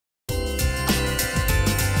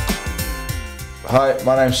Hi,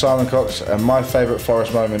 my name's Simon Cox, and my favourite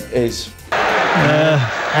Forest moment is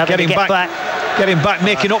getting back,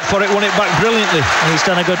 making up for it, won it back brilliantly. He's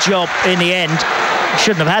done a good job in the end.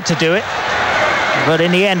 Shouldn't have had to do it, but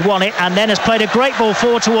in the end won it, and then has played a great ball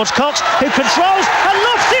forward towards Cox, who controls and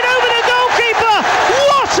lofts it over the goalkeeper.